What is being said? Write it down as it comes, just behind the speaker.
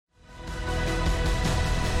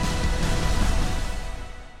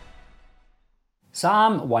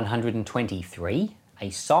Psalm 123, a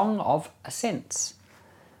song of ascents.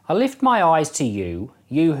 I lift my eyes to you,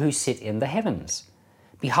 you who sit in the heavens.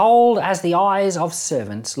 Behold, as the eyes of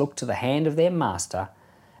servants look to the hand of their master,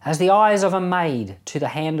 as the eyes of a maid to the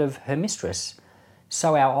hand of her mistress,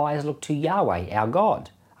 so our eyes look to Yahweh, our God,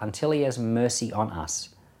 until he has mercy on us.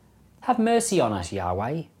 Have mercy on us,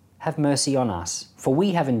 Yahweh. Have mercy on us, for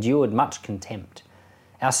we have endured much contempt.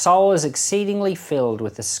 Our soul is exceedingly filled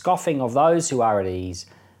with the scoffing of those who are at ease,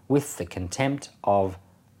 with the contempt of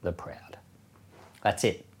the proud. That's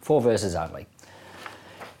it. 4 verses only.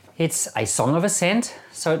 It's a song of ascent,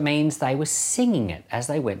 so it means they were singing it as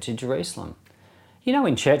they went to Jerusalem. You know,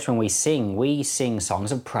 in church when we sing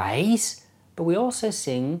songs of praise, but we also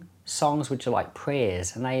sing songs which are like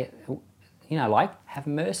prayers, and they, like, have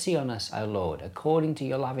mercy on us, O Lord, according to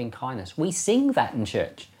your loving kindness. We sing that in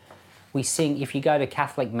church. We sing, if you go to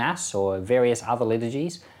Catholic Mass or various other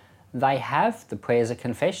liturgies, they have the prayers of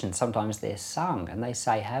confession. Sometimes they're sung and they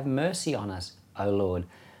say, have mercy on us, O Lord.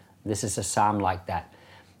 This is a psalm like that.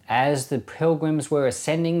 As the pilgrims were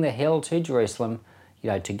ascending the hill to Jerusalem,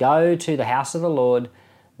 to go to the house of the Lord,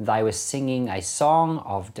 they were singing a song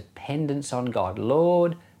of dependence on God.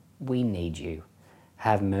 Lord, we need you.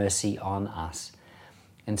 Have mercy on us.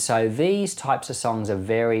 And so these types of songs are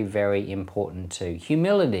very, very important too.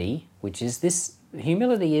 Humility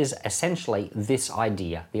is essentially this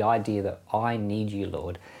idea, the idea that I need you,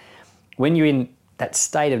 Lord. When you're in that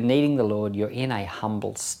state of needing the Lord, you're in a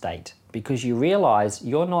humble state because you realize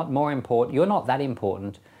you're not that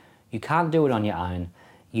important. You can't do it on your own.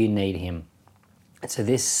 You need him. So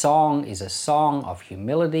this song is a song of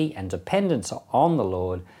humility and dependence on the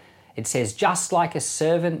Lord. It says, just like a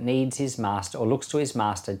servant needs his master or looks to his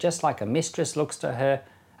master, just like a mistress looks to her,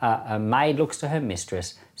 a maid looks to her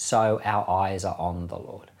mistress, so our eyes are on the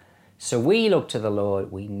Lord. So we look to the Lord,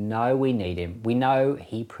 we know we need him, we know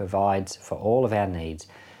he provides for all of our needs.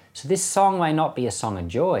 So this song may not be a song of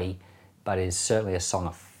joy, but it is certainly a song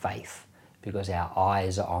of faith because our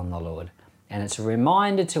eyes are on the Lord. And it's a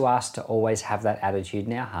reminder to us to always have that attitude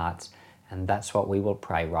in our hearts, and that's what we will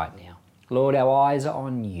pray right now. Lord, our eyes are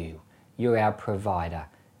on you. You're our provider.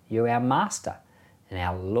 You're our master and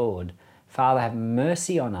our Lord. Father, have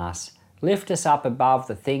mercy on us. Lift us up above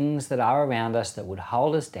the things that are around us that would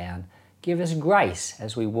hold us down. Give us grace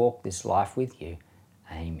as we walk this life with you.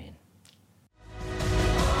 Amen.